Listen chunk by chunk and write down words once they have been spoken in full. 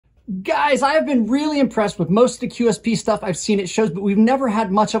Guys, I have been really impressed with most of the QSP stuff I've seen at shows, but we've never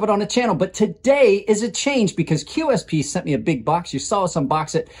had much of it on the channel. But today is a change because QSP sent me a big box. You saw us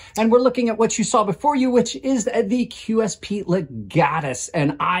unbox it, and we're looking at what you saw before you, which is the Qsp Legatus.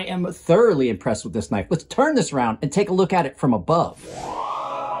 And I am thoroughly impressed with this knife. Let's turn this around and take a look at it from above.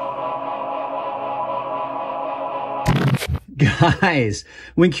 Guys,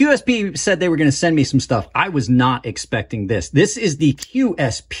 when QSP said they were going to send me some stuff, I was not expecting this. This is the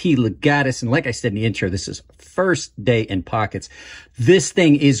Qsp Legatus, and like I said in the intro, this is first day in pockets. This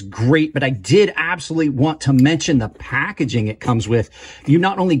thing is great, but I did absolutely want to mention the packaging it comes with. You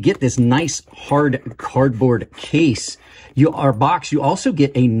not only get this nice hard cardboard case, our box, you also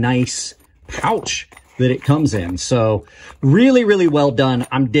get a nice pouch that it comes in. So really, really well done.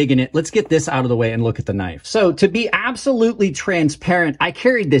 I'm digging it. Let's get this out of the way and look at the knife. So to be absolutely transparent, I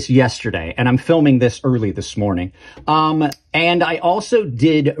carried this yesterday and I'm filming this early this morning. And I also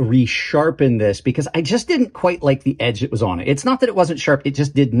did resharpen this because I just didn't quite like the edge that was on it. It's not that it wasn't sharp. It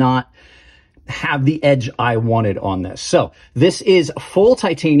just did not have the edge I wanted on this. So this is full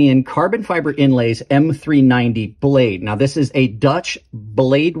titanium carbon fiber inlays M390 blade. Now this is a Dutch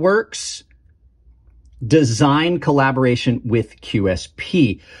blade works design collaboration with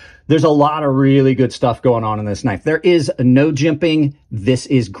QSP. There's a lot of really good stuff going on in this knife. There is no jimping. This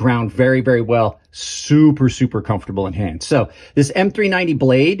is ground very, very well. Super, super comfortable in hand. So this M390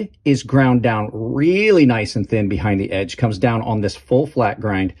 blade is ground down really nice and thin behind the edge. Comes down on this full flat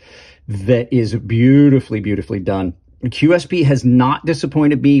grind that is beautifully, beautifully done. QSP has not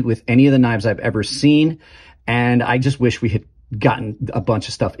disappointed me with any of the knives I've ever seen. And I just wish we had gotten a bunch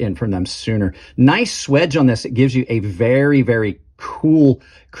of stuff in from them sooner. Nice swedge on this. It gives you a very, very cool,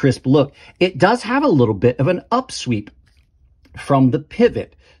 crisp look. It does have a little bit of an upsweep from the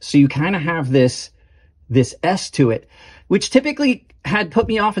pivot. So you kind of have this S to it, which typically had put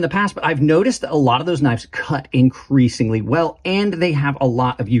me off in the past, but I've noticed that a lot of those knives cut increasingly well, and they have a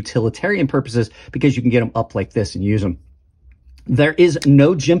lot of utilitarian purposes because you can get them up like this and use them. There is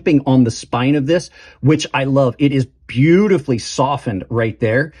no jimping on the spine of this, which I love. It is beautifully softened right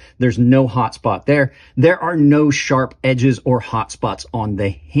there. There's no hot spot there. There are no sharp edges or hot spots on the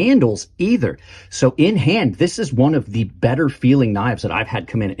handles either. So in hand, this is one of the better feeling knives that I've had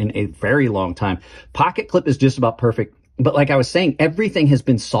come in a very long time. Pocket clip is just about perfect. But like I was saying, everything has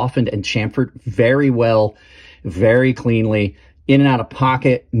been softened and chamfered very well, very cleanly. In and out of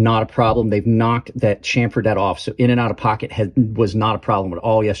pocket, not a problem. They've knocked that chamfered that off. So in and out of pocket was not a problem at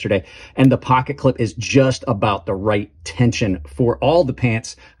all yesterday. And the pocket clip is just about the right tension for all the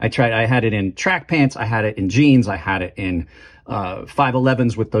pants. I had it in track pants. I had it in jeans. I had it in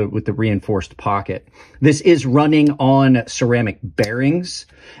 511s with the reinforced pocket. This is running on ceramic bearings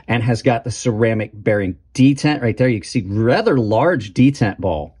and has got the ceramic bearing detent right there. You can see rather large detent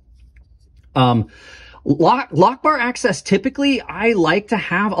ball. Lock bar access, typically I like to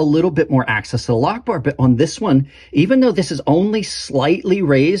have a little bit more access to the lock bar, but on this one, even though this is only slightly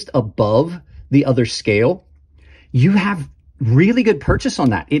raised above the other scale, you have really good purchase on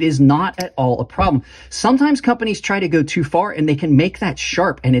that. It is not at all a problem. Sometimes companies try to go too far and they can make that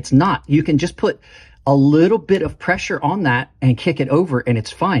sharp, and it's not. You can just put a little bit of pressure on that and kick it over and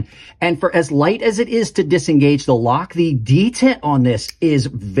it's fine. And for as light as it is to disengage the lock, the detent on this is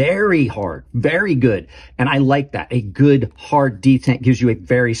very hard, very good. And I like that. A good hard detent gives you a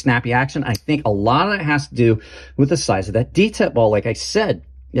very snappy action. I think a lot of it has to do with the size of that detent ball. Like I said,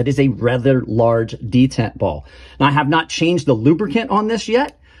 that is a rather large detent ball. Now I have not changed the lubricant on this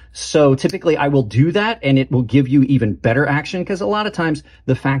yet. So typically I will do that and it will give you even better action because a lot of times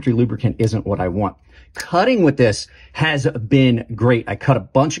the factory lubricant isn't what I want. Cutting with this has been great. I cut a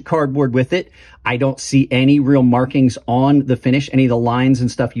bunch of cardboard with it. I don't see any real markings on the finish. Any of the lines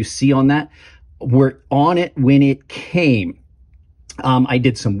and stuff you see on that were on it when it came. I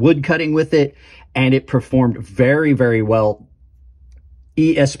did some wood cutting with it and it performed very, very well,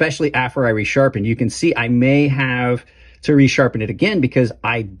 especially after I resharpened. You can see I may have to resharpen it again because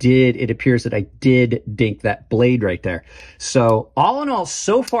it appears that I did dink that blade right there. So all in all,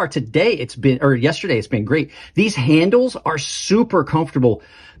 so far yesterday, it's been great. These handles are super comfortable.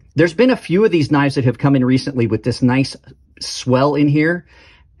 There's been a few of these knives that have come in recently with this nice swell in here,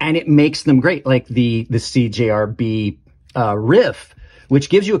 and it makes them great, like the CJRB Riff, which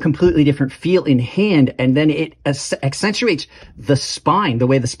gives you a completely different feel in hand, and then it accentuates the spine, the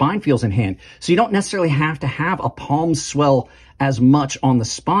way the spine feels in hand. So you don't necessarily have to have a palm swell as much on the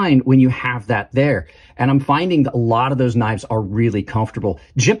spine when you have that there. And I'm finding that a lot of those knives are really comfortable.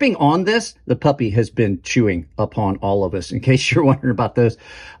 Jimping on this, the puppy has been chewing upon all of us, in case you're wondering about those.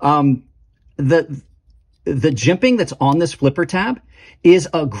 the jimping that's on this flipper tab is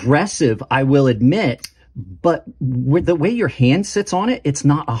aggressive, I will admit, but with the way your hand sits on it, it's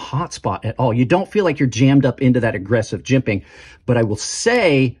not a hot spot at all. You don't feel like you're jammed up into that aggressive jimping. But I will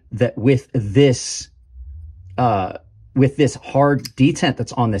say that with this hard detent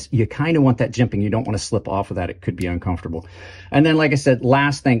that's on this, you kind of want that jimping. You don't want to slip off of that. It could be uncomfortable. And then, like I said,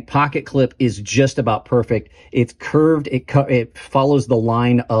 last thing, pocket clip is just about perfect. It's curved. It follows the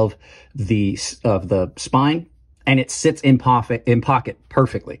line of the spine, and it sits in pocket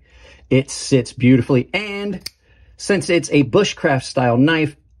perfectly. It sits beautifully. And since it's a bushcraft style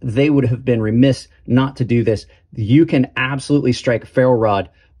knife, they would have been remiss not to do this. You can absolutely strike a ferro rod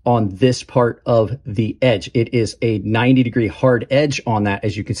on this part of the edge. It is a 90-degree hard edge on that.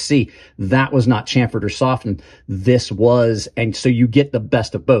 As you can see, that was not chamfered or softened. This was, and so you get the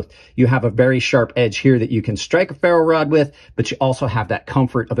best of both. You have a very sharp edge here that you can strike a ferro rod with, but you also have that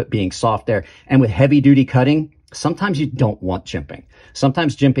comfort of it being soft there. And with heavy-duty cutting, sometimes you don't want jimping.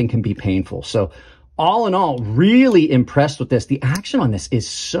 Sometimes jimping can be painful. So all in all, really impressed with this. The action on this is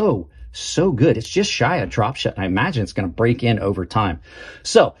so good. It's just shy of drop shot. I imagine it's going to break in over time.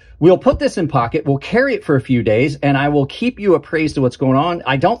 So we'll put this in pocket. We'll carry it for a few days, and I will keep you appraised of what's going on.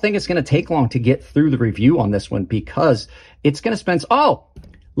 I don't think it's going to take long to get through the review on this one because it's going to spend... Oh,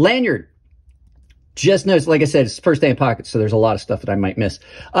 lanyard. Just noticed, like I said, it's the first day in pocket, so there's a lot of stuff that I might miss.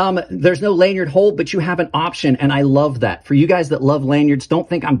 There's no lanyard hole, but you have an option, and I love that. For you guys that love lanyards, don't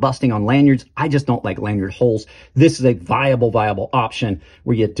think I'm busting on lanyards. I just don't like lanyard holes. This is a viable option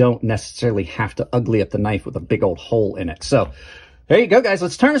where you don't necessarily have to ugly up the knife with a big old hole in it. So there you go, guys.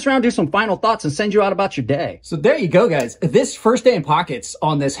 Let's turn this around, do some final thoughts, and send you out about your day. So there you go, guys. This first day in pockets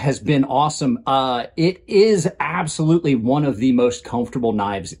on this has been awesome. It is absolutely one of the most comfortable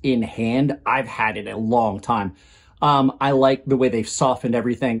knives in hand. I've had it a long time. I like the way they've softened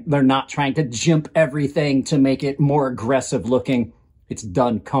everything. They're not trying to jimp everything to make it more aggressive looking. It's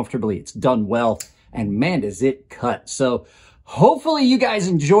done comfortably. It's done well. And man, does it cut. So hopefully you guys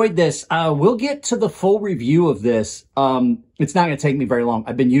enjoyed this. We'll get to the full review of this. It's not going to take me very long.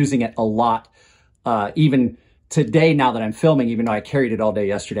 I've been using it a lot, even today now that I'm filming, even though I carried it all day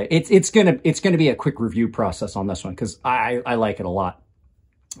yesterday. It's gonna be a quick review process on this one because I like it a lot.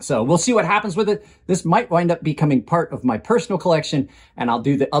 So we'll see what happens with it. This might wind up becoming part of my personal collection, and I'll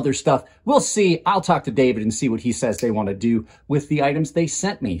do the other stuff. We'll see. I'll talk to David and see what he says they want to do with the items they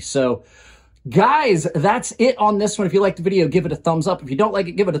sent me. So guys, that's it on this one. If you liked the video, give it a thumbs up. If you don't like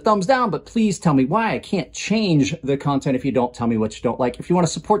it, give it a thumbs down. But please tell me why. I can't change the content if you don't tell me what you don't like. If you want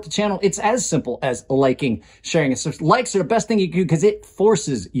to support the channel, it's as simple as liking, sharing. So likes are the best thing you can do because it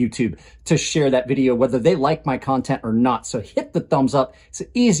forces YouTube to share that video, whether they like my content or not. So hit the thumbs up. It's the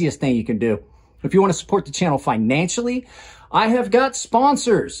easiest thing you can do. If you want to support the channel financially, I have got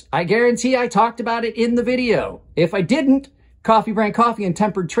sponsors. I guarantee I talked about it in the video. If I didn't, Coffee Brand Coffee and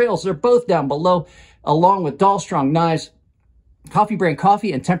Tempered Trails, they're both down below, along with Doll Strong Knives. Coffee Brand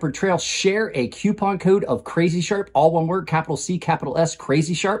Coffee and Tempered Trails share a coupon code of Crazy Sharp, all one word, capital C, capital S,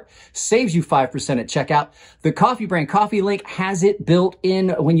 Crazy Sharp. Saves you 5% at checkout. The Coffee Brand Coffee link has it built in.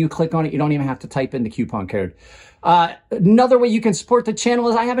 When you click on it, you don't even have to type in the coupon code. Another way you can support the channel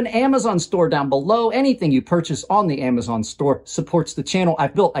is I have an Amazon store down below. Anything you purchase on the Amazon store supports the channel.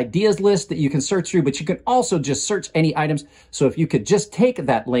 I've built ideas list that you can search through, but you can also just search any items. So if you could just take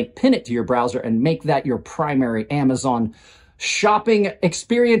that link, pin it to your browser, and make that your primary Amazon shopping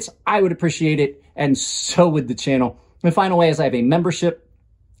experience, I would appreciate it, and so would the channel. The final way is I have a membership.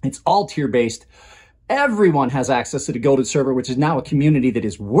 It's all tier-based. Everyone has access to the Gilded server, which is now a community that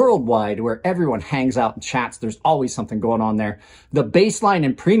is worldwide, where everyone hangs out and chats. There's always something going on there. The baseline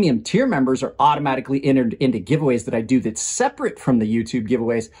and premium tier members are automatically entered into giveaways that I do that's separate from the YouTube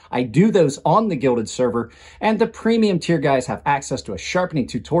giveaways. I do those on the Gilded server. And the premium tier guys have access to a sharpening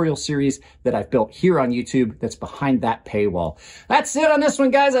tutorial series that I've built here on YouTube that's behind that paywall. That's it on this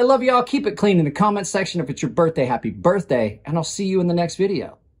one, guys. I love y'all. Keep it clean in the comment section. If it's your birthday, happy birthday. And I'll see you in the next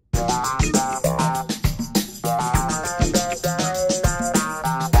video.